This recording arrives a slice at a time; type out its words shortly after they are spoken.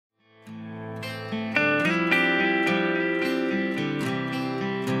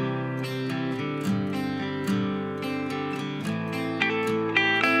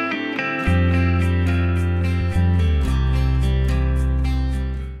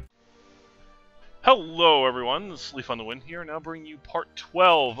Hello everyone, this is Leaf on the Wind here, now bringing you part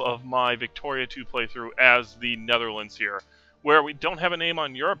 12 of my Victoria 2 playthrough as the Netherlands here, where we don't have a name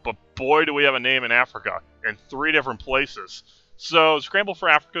on Europe, but boy do we have a name in Africa, in 3 different places. So, Scramble for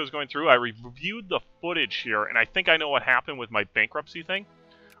Africa is going through, I reviewed the footage here, and I think I know what happened with my bankruptcy thing.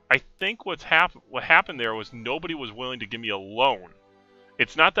 I think what happened there was nobody was willing to give me a loan.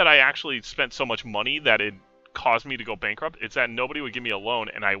 It's not that I actually spent so much money that it caused me to go bankrupt, it's that nobody would give me a loan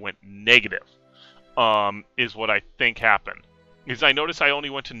and I went negative. Is what I think happened. Because I noticed I only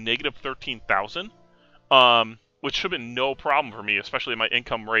went to negative 13,000, which should have been no problem for me, especially at my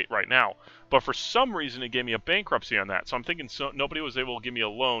income rate right now. But for some reason, it gave me a bankruptcy on that. So I'm thinking nobody was able to give me a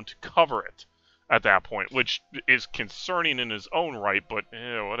loan to cover it at that point, which is concerning in its own right, but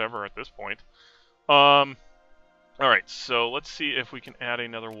whatever at this point. Alright, so let's see if we can add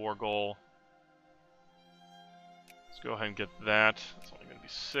another war goal. Let's go ahead and get that. It's only going to be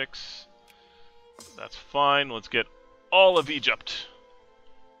 6. That's fine. Let's get all of Egypt.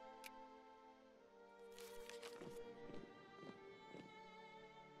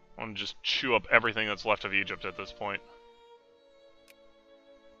 I want to just chew up everything that's left of Egypt at this point.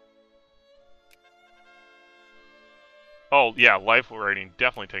 Oh, yeah, life rating.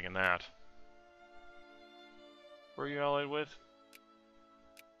 Definitely taking that. Where are you allied with?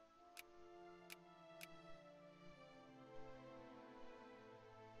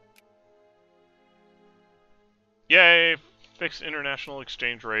 Yay! Fixed international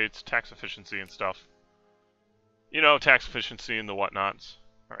exchange rates, tax efficiency and stuff. You know, tax efficiency and the whatnots.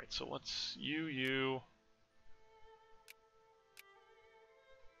 Alright, so let's... you...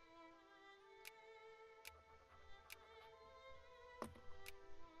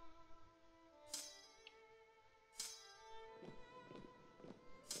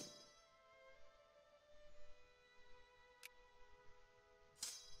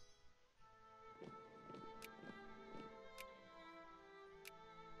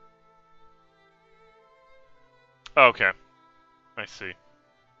 Okay. I see.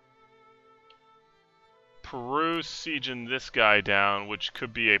 Peru sieging this guy down, which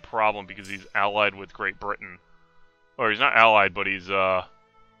could be a problem because he's allied with Great Britain. Or he's not allied, but he's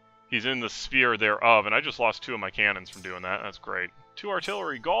in the sphere thereof, and I just lost 2 of my cannons from doing that. That's great. 2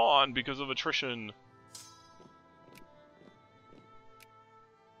 artillery gone because of attrition.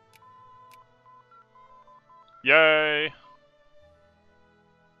 Yay!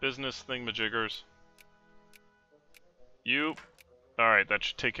 Business thingamajiggers. You. Alright, that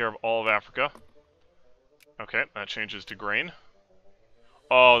should take care of all of Africa. Okay, that changes to grain.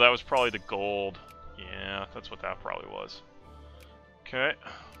 Oh, that was probably the gold. Yeah, that's what that probably was. Okay.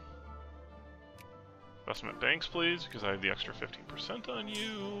 Investment banks, please, because I have the extra 15% on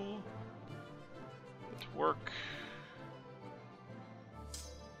you. Let's work.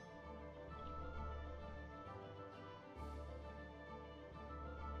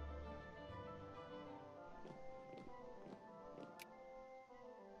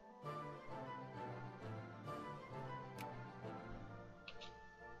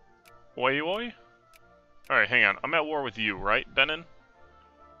 Oi, oi? Alright, hang on. I'm at war with you, right, Benin?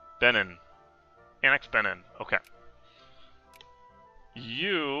 Benin. Annex Benin. Okay.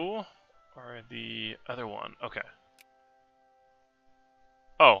 You are the other one. Okay.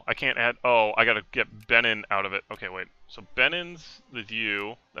 Oh, I can't add... Oh, I gotta get Benin out of it. Okay, wait. So Benin's with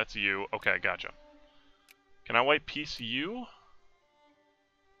you. That's you. Okay, gotcha. Can I white peace you?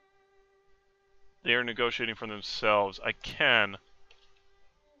 They are negotiating for themselves. I can...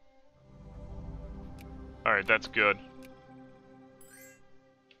 Alright, that's good.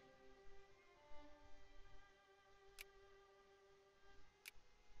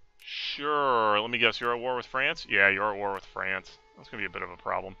 Sure, let me guess, you're at war with France? Yeah, you're at war with France. That's gonna be a bit of a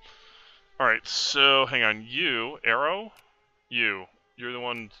problem. Alright, so, hang on, you, Arrow? You're the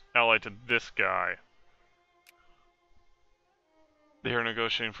one allied to this guy. They are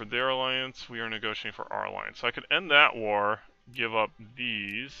negotiating for their alliance, we are negotiating for our alliance. So I could end that war, give up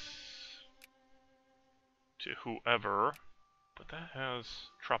these... to whoever, but that has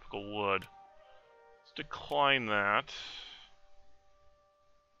tropical wood. Let's decline that.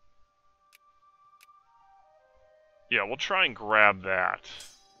 Yeah, we'll try and grab that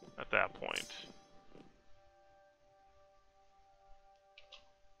at that point.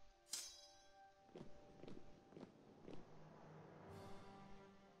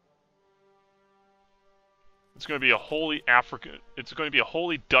 It's going to be a wholly African. It's going to be a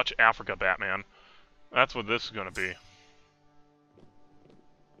wholly Dutch Africa Batman. That's what this is going to be.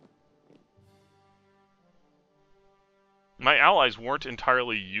 My allies weren't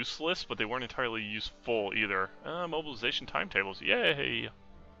entirely useless, but they weren't entirely useful either. Mobilization timetables, yay!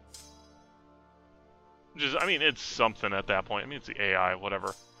 Which is, I mean, it's something at that point. I mean, it's the AI,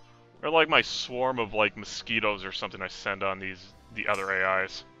 whatever. Or like my swarm of like mosquitoes or something I send on the other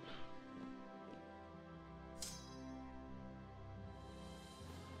AIs.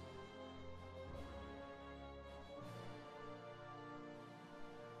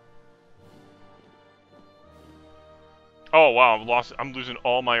 Oh wow, I'm losing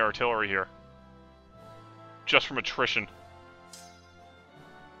all my artillery here. Just from attrition.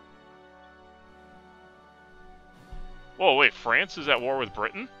 Whoa, wait, France is at war with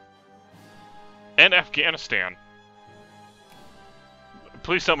Britain? And Afghanistan.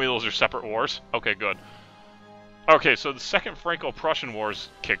 Please tell me those are separate wars. Okay, good. Okay, so the Second Franco-Prussian War's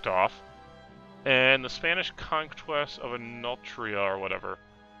kicked off. And the Spanish conquest of Anultria or whatever.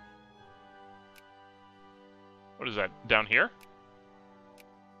 What is that? Down here?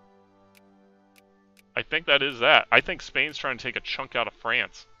 I think that is that. I think Spain's trying to take a chunk out of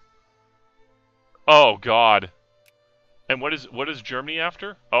France. Oh, God. And what is Germany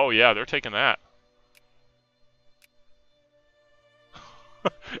after? Oh, yeah, they're taking that.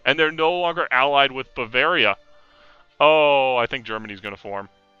 And they're no longer allied with Bavaria. Oh, I think Germany's going to form.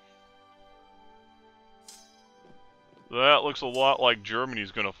 That looks a lot like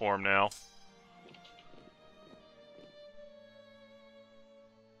Germany's going to form now.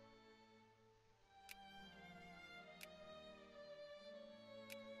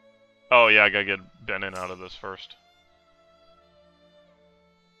 Oh, yeah, I gotta get Benin out of this first.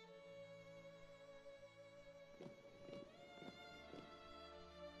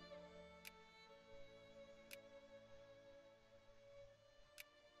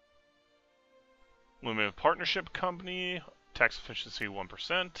 Limited Partnership Company, tax efficiency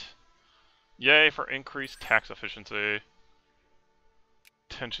 1%. Yay for increased tax efficiency.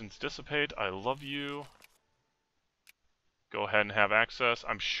 Tensions dissipate, I love you. Go ahead and have access.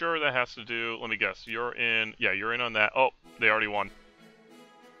 I'm sure that has to do, let me guess, you're in, yeah, you're in on that. Oh, they already won.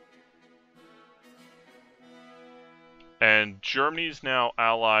 And Germany's now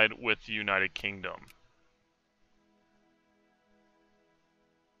allied with the United Kingdom.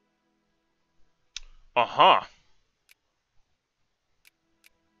 Uh-huh.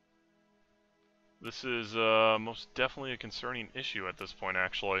 This is most definitely a concerning issue at this point,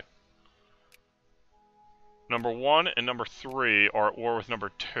 actually. Number 1 and number 3 are at war with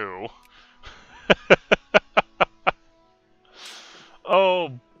number 2.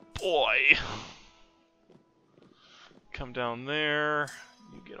 Oh, boy. Come down there.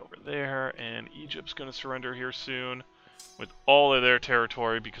 You get over there, and Egypt's going to surrender here soon with all of their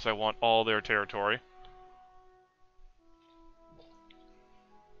territory because I want all their territory.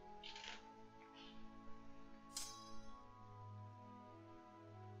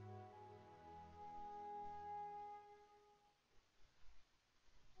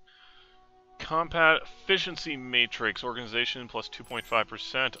 Combat efficiency matrix, organization plus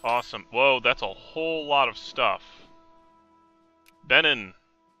 2.5%. Awesome. Whoa, that's a whole lot of stuff. Benin.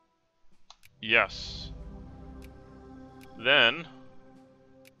 Yes. Then,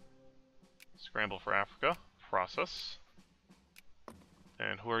 scramble for Africa. Process.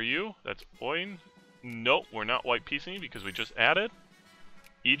 And who are you? That's Oin. Nope, we're not white piecing because we just added.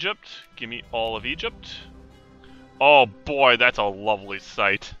 Egypt. Give me all of Egypt. Oh boy, that's a lovely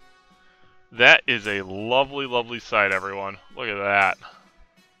sight. That is a lovely, lovely sight, everyone. Look at that.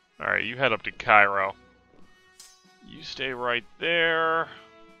 Alright, you head up to Cairo. You stay right there.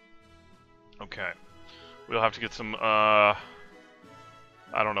 Okay. We'll have to get some, I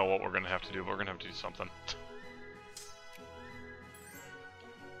don't know what we're going to have to do, but we're going to have to do something.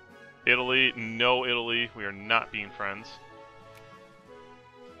 Italy. No, Italy. We are not being friends.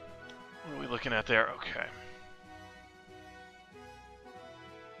 What are we looking at there? Okay.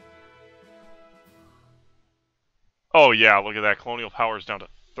 Oh yeah, look at that. Colonial power is down to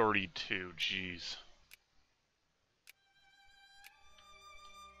 32. Jeez.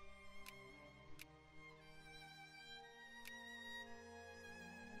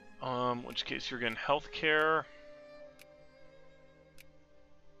 In which case you're getting healthcare.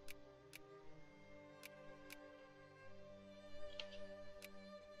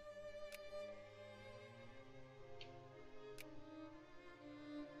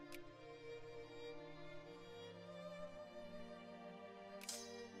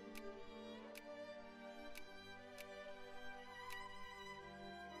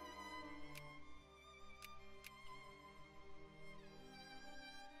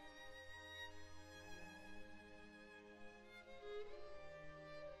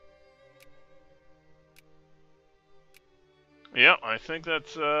 Yeah, I think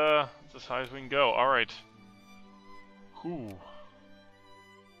that's as high as we can go. All right. Whew.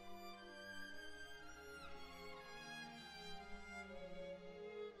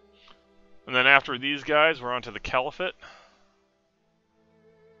 And then after these guys, we're on to the Caliphate.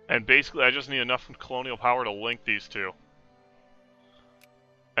 And basically, I just need enough colonial power to link these two.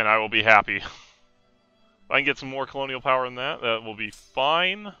 And I will be happy. If I can get some more colonial power than that, that will be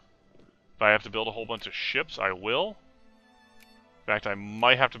fine. If I have to build a whole bunch of ships, I will. In fact, I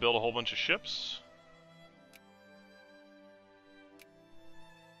might have to build a whole bunch of ships.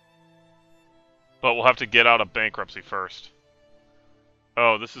 But we'll have to get out of bankruptcy first.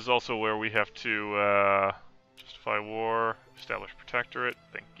 Oh, this is also where we have to justify war, establish protectorate.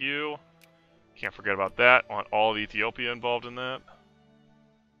 Thank you. Can't forget about that. Want all of Ethiopia involved in that.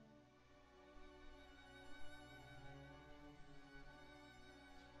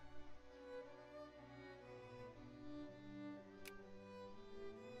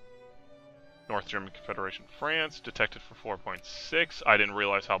 North German Confederation, France, detected for 4.6. I didn't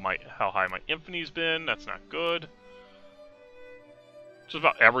realize how high my infany's been. That's not good. Just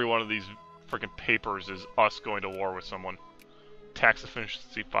about every one of these freaking papers is us going to war with someone. Tax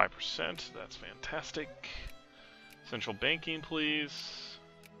efficiency 5%. That's fantastic. Central banking, please.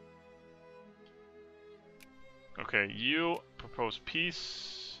 Okay, you propose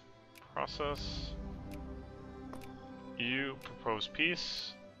peace. Process. You propose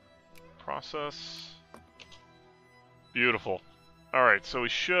peace. Process. Beautiful. Alright, so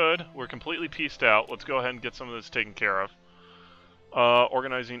we're completely pieced out. Let's go ahead and get some of this taken care of.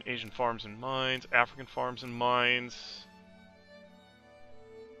 Organizing Asian farms and mines, African farms and mines.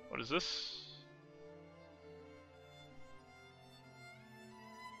 What is this?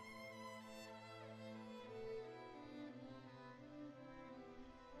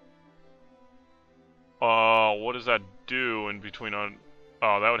 What does that do in between on...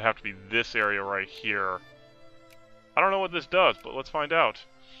 Oh, that would have to be this area right here. I don't know what this does, but let's find out.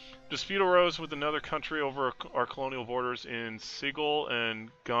 Dispute arose with another country over our colonial borders in Senegal and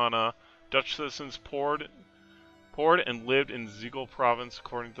Ghana. Dutch citizens poured and lived in Senegal province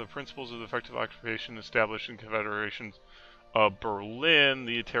according to the principles of the effective occupation established in Confederation of Berlin.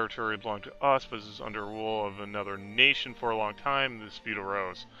 The territory belonged to us, but is under rule of another nation for a long time. The dispute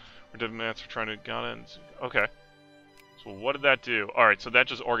arose. Our diplomats were trying to Ghana and... Okay. So what did that do? Alright, so that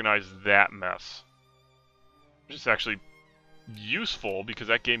just organized that mess. Which is actually useful because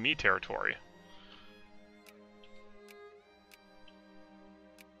that gave me territory.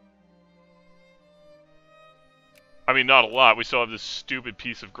 I mean, not a lot. We still have this stupid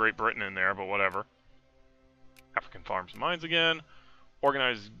piece of Great Britain in there, but whatever. African farms and mines again.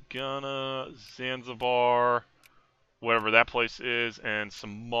 Organized Ghana, Zanzibar, whatever that place is, and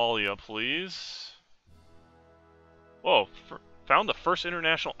Somalia, please. Whoa, found the first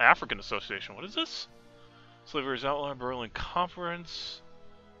International African Association. What is this? Slavery is outlawed, Berlin Conference.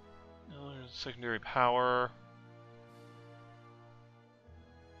 Secondary power.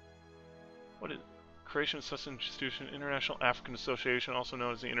 What is creation of such institution? International African Association, also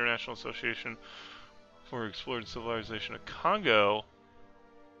known as the International Association for Explored Civilization of Congo.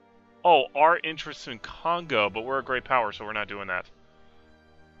 Oh, our interest in Congo, but we're a great power, so we're not doing that.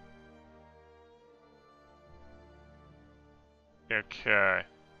 Okay.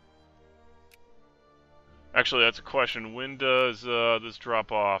 Actually, that's a question. When does this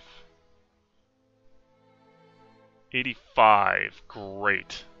drop off? 85.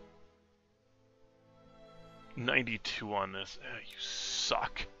 Great. 92 on this. You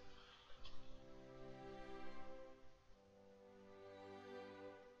suck.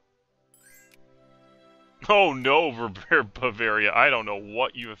 Oh no, Bavaria. I don't know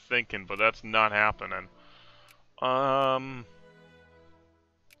what you're thinking, but that's not happening.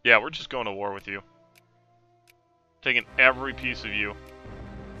 Yeah, we're just going to war with you. Taking every piece of you.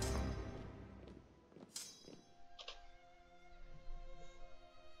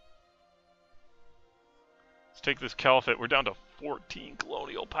 Let's take this caliphate. We're down to 14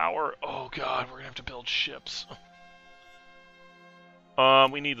 colonial power. Oh god, we're gonna have to build ships.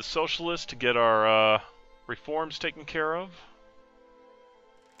 We need the socialists to get our reforms taken care of.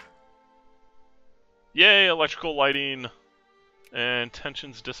 Yay, electrical lighting and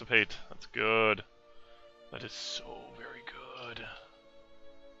tensions dissipate. That's good. That is so very good.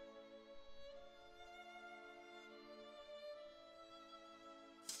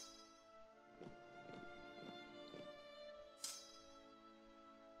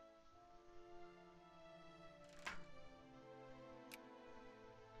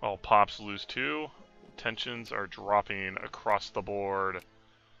 All pops lose 2. Tensions are dropping across the board.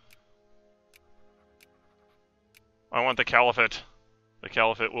 I want the Caliphate. The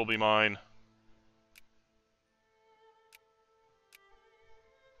Caliphate will be mine.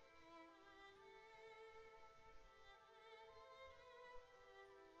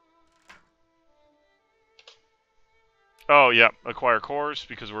 Oh, yeah, acquire cores,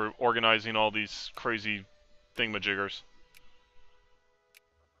 because we're organizing all these crazy thingamajiggers.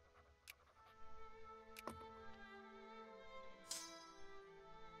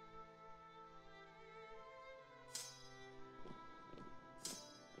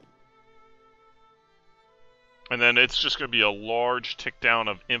 And then it's just going to be a large tick down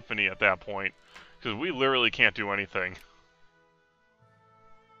of infamy at that point, because we literally can't do anything.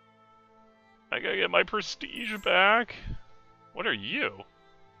 I gotta get my prestige back. What are you?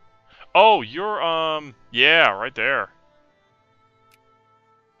 Oh, you're, yeah, right there.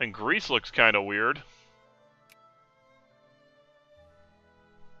 And Greece looks kind of weird.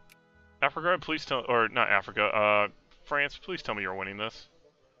 Africa, please tell, or not Africa, France, please tell me you're winning this.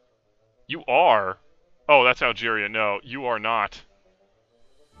 You are? Oh, that's Algeria. No, you are not.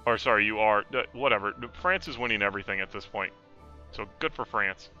 Or, sorry, you are. Whatever. France is winning everything at this point. So, good for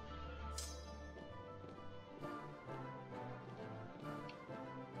France.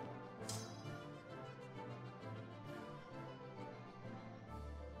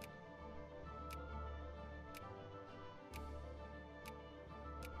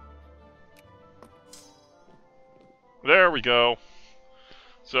 There we go.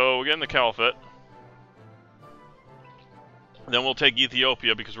 So, we're getting the Caliphate. Then we'll take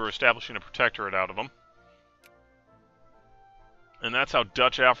Ethiopia because we're establishing a protectorate out of them. And that's how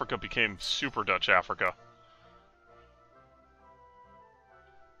Dutch Africa became Super Dutch Africa.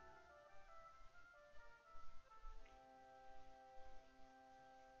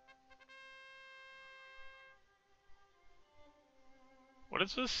 What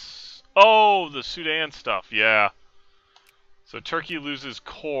is this? Oh, the Sudan stuff, yeah. So Turkey loses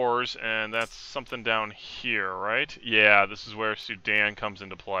cores, and that's something down here, right? Yeah, this is where Sudan comes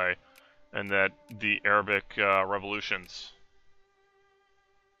into play, and that the Arabic revolutions.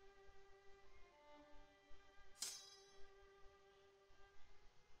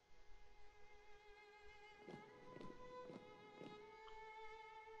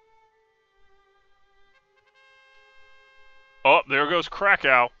 Oh, there goes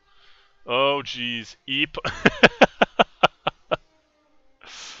Krakow. Oh, geez. Eep.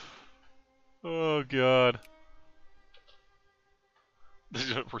 Oh, God. This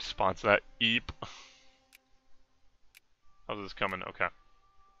is a response to that. Eep. How's this coming? Okay.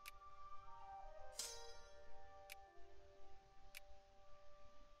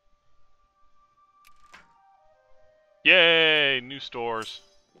 Yay! New stores.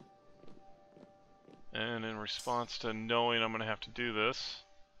 And in response to knowing I'm going to have to do this...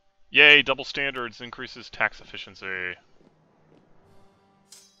 Yay! Double standards increases tax efficiency.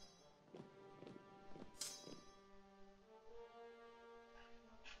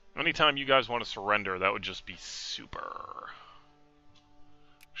 Anytime you guys want to surrender, that would just be super.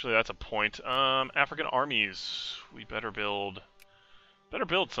 Actually, that's a point. African armies. We better build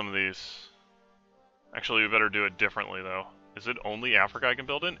some of these. Actually, we better do it differently, though. Is it only Africa I can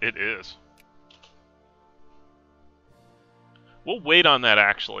build in? It is. We'll wait on that,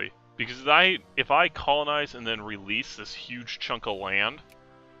 actually. Because if I colonize and then release this huge chunk of land,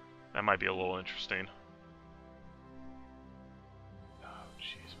 that might be a little interesting.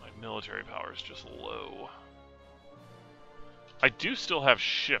 Jeez, my military power is just low. I do still have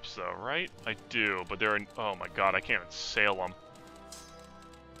ships, though, right? I do, but they're in... Oh my god, I can't even sail them.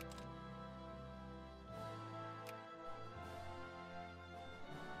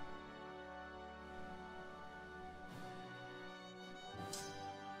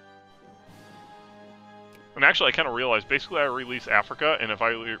 And actually, I kind of realized, basically I release Africa, and if I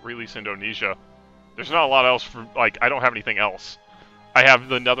release Indonesia, there's not a lot else for... Like, I don't have anything else. I have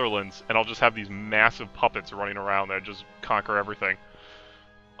the Netherlands, and I'll just have these massive puppets running around that just conquer everything.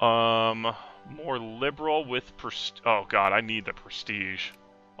 More liberal with oh god, I need the prestige.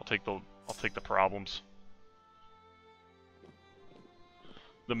 I'll take the problems.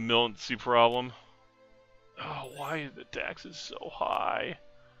 The militancy problem. Oh, why are the taxes so high?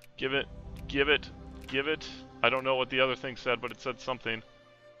 Give it, give it, give it. I don't know what the other thing said, but it said something.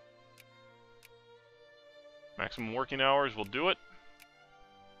 Maximum working hours, we'll do it.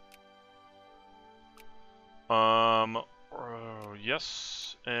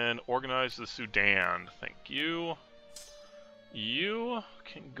 Yes, and organize the Sudan. Thank you. You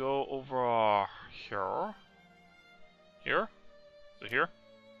can go over here. Here? Is it here?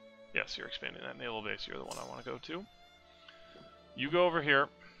 Yes, you're expanding that naval base. You're the one I want to go to. You go over here.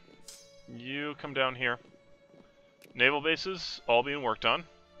 You come down here. Naval bases, all being worked on.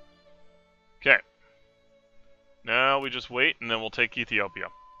 Okay. Now we just wait, and then we'll take Ethiopia.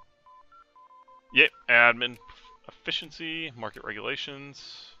 Yep, admin efficiency, market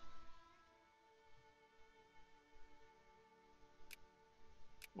regulations.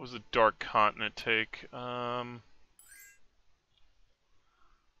 What was the Dark Continent take?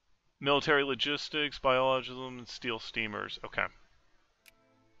 Military logistics, biologism, and steel steamers. Okay.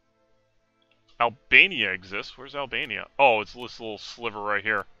 Albania exists. Where's Albania? Oh, it's this little sliver right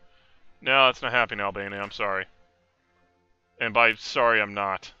here. No, it's not happening, Albania. I'm sorry. And by sorry, I'm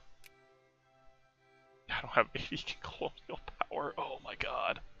not. I don't have 80 colonial power. Oh my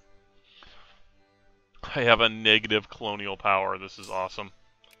god. I have a negative colonial power. This is awesome.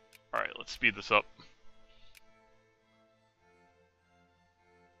 Alright, let's speed this up.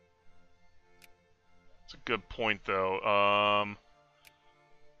 It's a good point, though.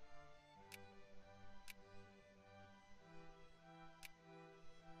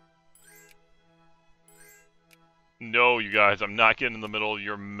 No, you guys, I'm not getting in the middle of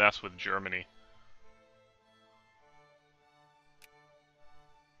your mess with Germany.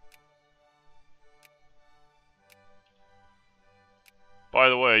 By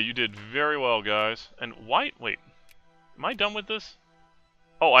the way, you did very well, guys. And why? Wait. Am I done with this?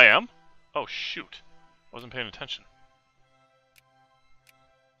 Oh, I am? Oh, shoot. Wasn't paying attention.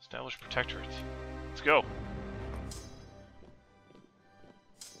 Establish protectorates. Let's go.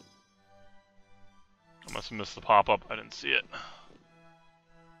 I must have missed the pop-up. I didn't see it.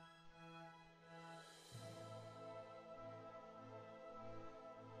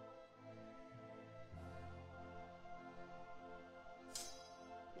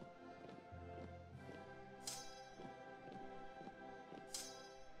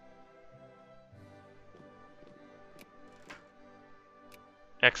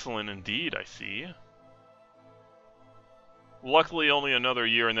 Excellent indeed, I see. Luckily, only another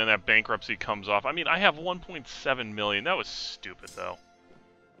year, and then that bankruptcy comes off. I mean, I have 1.7 million. That was stupid, though.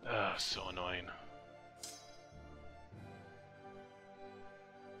 Ugh, so annoying.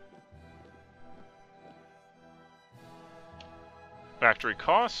 Factory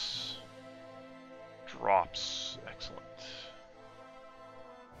costs. Drops. Excellent.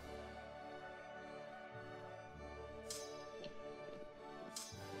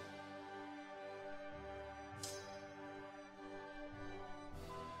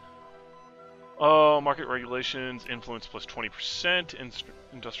 Oh, market regulations, influence plus 20%,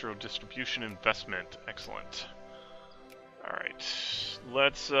 industrial distribution investment. Excellent. Alright.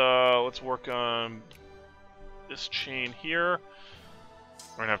 Let's work on this chain here.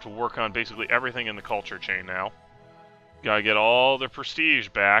 We're gonna have to work on basically everything in the culture chain now. Gotta get all the prestige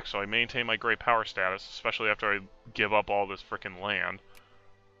back so I maintain my great power status, especially after I give up all this frickin' land.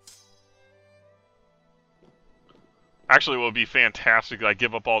 Actually, it would be fantastic if I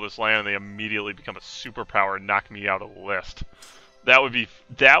give up all this land and they immediately become a superpower and knock me out of the list. That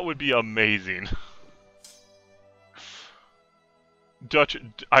would be amazing. Dutch,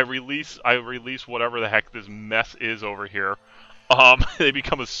 I release whatever the heck this mess is over here. They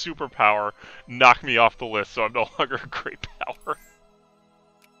become a superpower, knock me off the list, so I'm no longer a great power.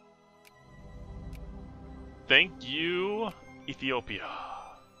 Thank you, Ethiopia.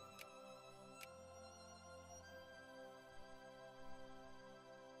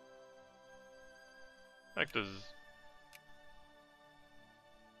 Heck does...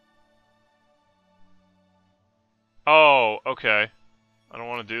 Oh, okay. I don't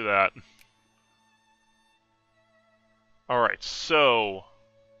want to do that. Alright, so...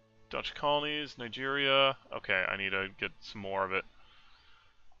 Dutch colonies, Nigeria... Okay, I need to get some more of it.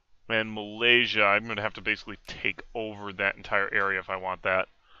 And Malaysia, I'm going to have to basically take over that entire area if I want that.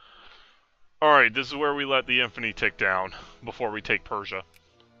 Alright, this is where we let the infamy tick down before we take Persia.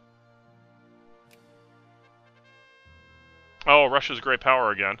 Oh, Russia's great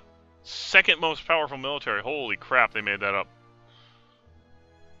power again. Second most powerful military. Holy crap, they made that up.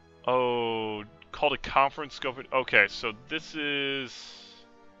 Oh, called a conference scope. Okay, so this is...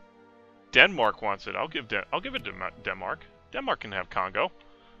 Denmark wants it. I'll give it to Denmark. Denmark can have Congo.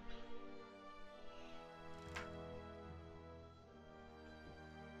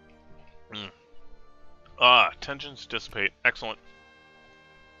 Tensions dissipate. Excellent.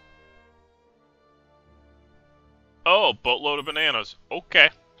 Oh, boatload of bananas. Okay.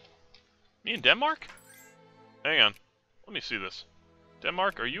 Me in Denmark? Hang on. Let me see this.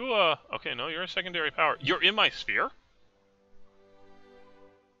 Denmark, are you okay, no, you're a secondary power. You're in my sphere?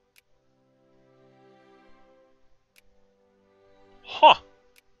 Huh.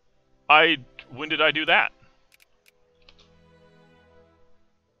 When did I do that?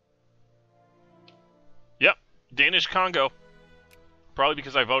 Yep. Danish Congo. Probably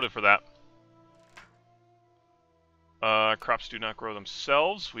because I voted for that. Crops do not grow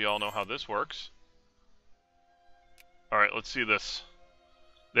themselves. We all know how this works. Alright, let's see this.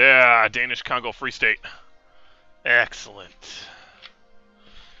 Yeah, Danish Congo Free State. Excellent.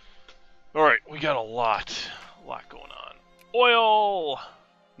 Alright, we got a lot going on. Oil!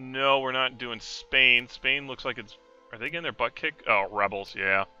 No, we're not doing Spain. Spain looks like it's... Are they getting their butt kicked? Oh, rebels,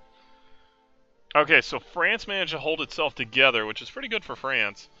 yeah. Okay, so France managed to hold itself together, which is pretty good for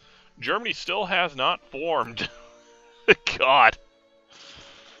France. Germany still has not formed. God.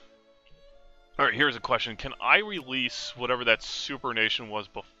 Alright, here's a question. Can I release whatever that super nation was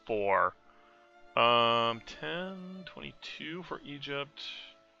before? 10, 22 for Egypt.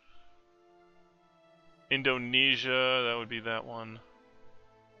 Indonesia, that would be that one.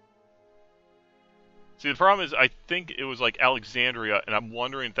 See, the problem is I think it was like Alexandria, and I'm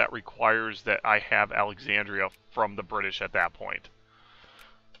wondering if that requires that I have Alexandria from the British at that point.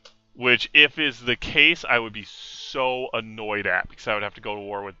 Which, if is the case, I would be so annoyed at, because I would have to go to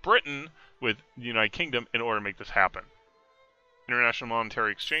war with Britain, with the United Kingdom, in order to make this happen. International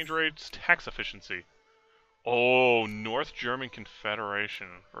monetary exchange rates, tax efficiency. Oh, North German Confederation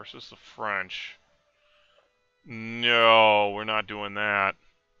versus the French. No, we're not doing that.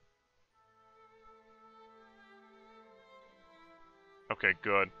 Okay,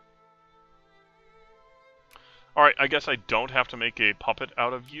 good. Alright, I guess I don't have to make a puppet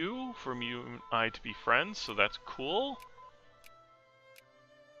out of you from you and I to be friends, so that's cool.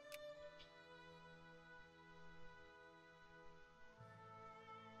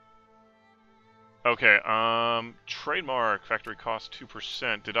 Okay, trademark, factory cost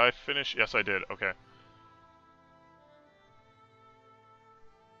 2%. Did I finish? Yes, I did. Okay.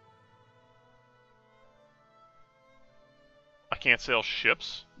 I can't sail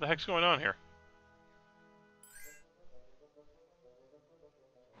ships? What the heck's going on here?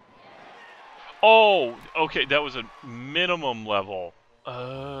 Oh, okay, that was a minimum level.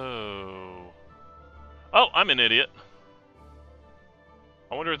 Oh. Oh, I'm an idiot.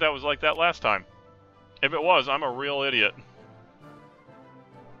 I wonder if that was like that last time. If it was, I'm a real idiot.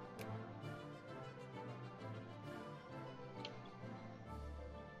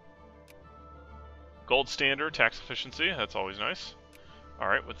 Gold standard, tax efficiency, that's always nice.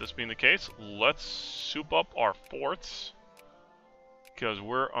 Alright, with this being the case, let's soup up our forts. Because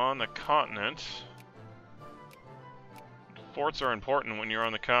we're on the continent. Forts are important when you're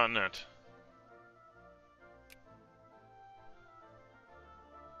on the continent.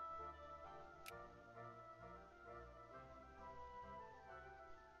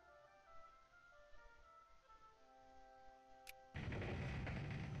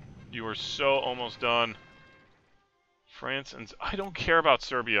 You are so almost done. France and... I don't care about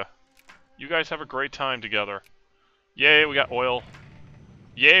Serbia. You guys have a great time together. Yay, we got oil.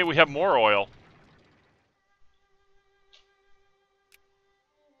 Yay, we have more oil.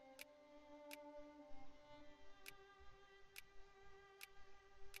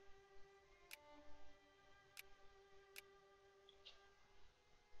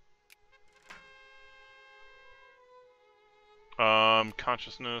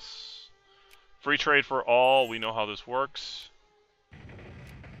 Consciousness. Free trade for all. We know how this works.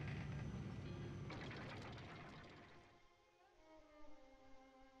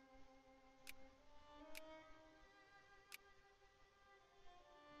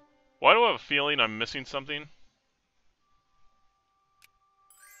 Why do I have a feeling I'm missing something?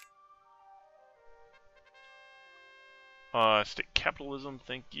 State capitalism,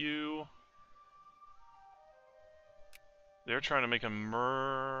 thank you. They're trying to make a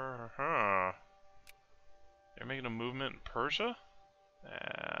They're making a movement in Persia?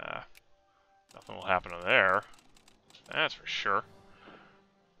 Nothing will happen to there. That's for sure.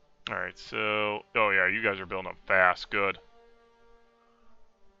 Alright, so... Oh yeah, you guys are building up fast. Good.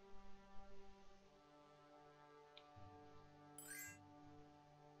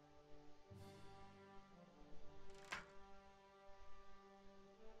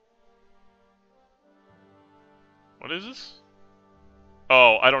 What is this?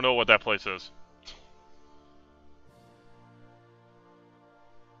 Oh, I don't know what that place is.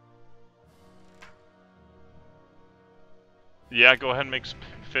 Yeah, go ahead and make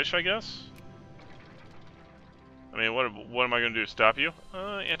fish, I guess? I mean, what am I going to do? Stop you?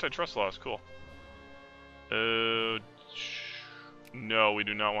 Antitrust laws, cool. No, we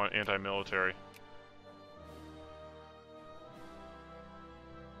do not want anti-military.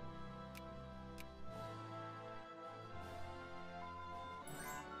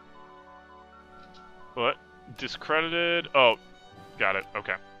 What? Discredited? Oh, got it.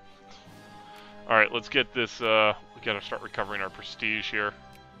 Okay. Alright, let's get this, we gotta start recovering our prestige here.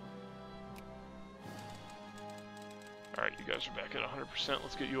 Alright, you guys are back at 100%.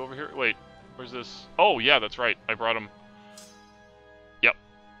 Let's get you over here. Wait, where's this? Oh, yeah, that's right. I brought him. Yep.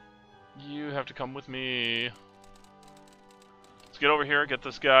 You have to come with me. Let's get over here, get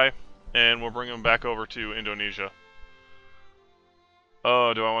this guy, and we'll bring him back over to Indonesia.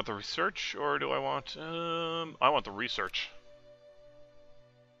 Oh, do I want the research, or do I want, I want the research.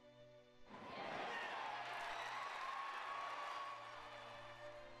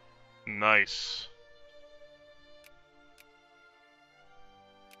 Nice.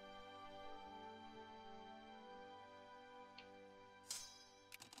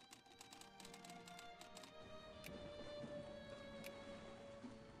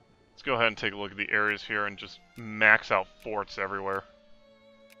 Let's go ahead and take a look at the areas here and just max out forts everywhere.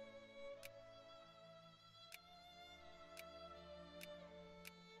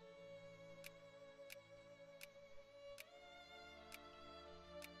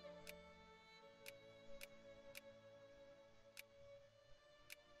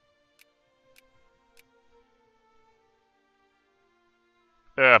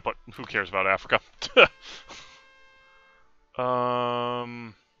 Yeah, but who cares about Africa?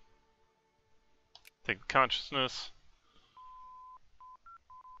 Take consciousness.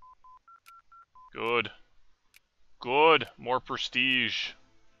 Good. Good. More prestige.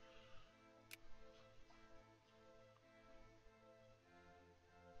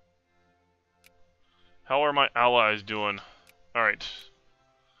 How are my allies doing? Alright.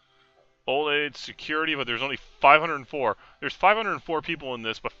 Old age, security, but there's only 504. There's 504 people in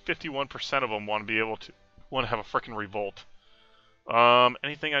this, but 51% of them want to have a frickin' revolt.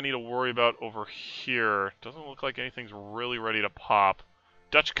 Anything I need to worry about over here? Doesn't look like anything's really ready to pop.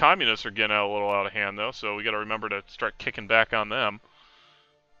 Dutch communists are getting a little out of hand, though, so we gotta remember to start kicking back on them.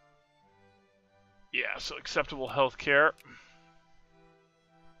 Yeah, so acceptable healthcare.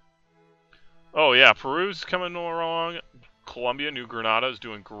 Oh, yeah, Peru's coming along. Colombia, New Granada is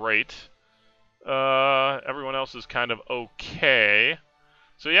doing great. Everyone else is kind of okay.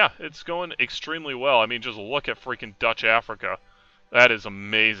 So yeah, it's going extremely well. I mean, just look at freaking Dutch Africa. That is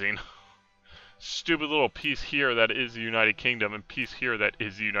amazing. Stupid little piece here that is the United Kingdom, and piece here that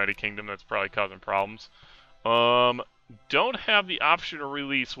is the United Kingdom that's probably causing problems. Don't have the option to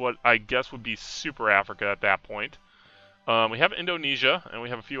release what I guess would be Super Africa at that point. We have Indonesia, and we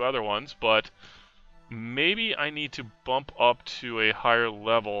have a few other ones, but maybe I need to bump up to a higher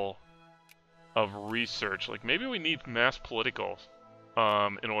level of research. Like, maybe we need mass political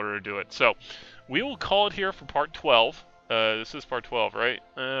in order to do it. So, we will call it here for part 12. This is part 12, right?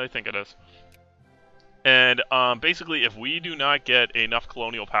 I think it is. And basically, if we do not get enough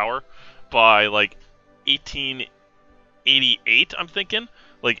colonial power by, like, 1888, I'm thinking,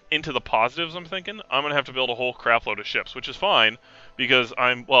 like, into the positives, I'm thinking, I'm going to have to build a whole crapload of ships, which is fine, because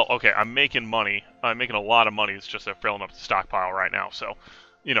I'm making money. I'm making a lot of money. It's just filling up the stockpile right now, so,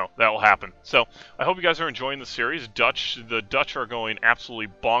 you know, that will happen. So, I hope you guys are enjoying the series. The Dutch are going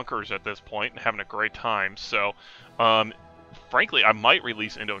absolutely bonkers at this point and having a great time, so, frankly, I might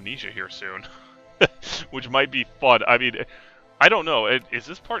release Indonesia here soon, which might be fun. I mean, I don't know. Is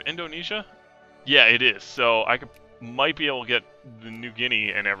this part Indonesia? Yeah, it is. So I might be able to get the New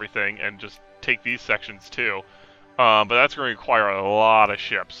Guinea and everything and just take these sections too. But that's going to require a lot of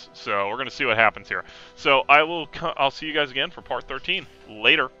ships. So we're going to see what happens here. So I'll see you guys again for part 13.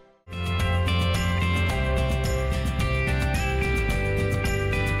 Later.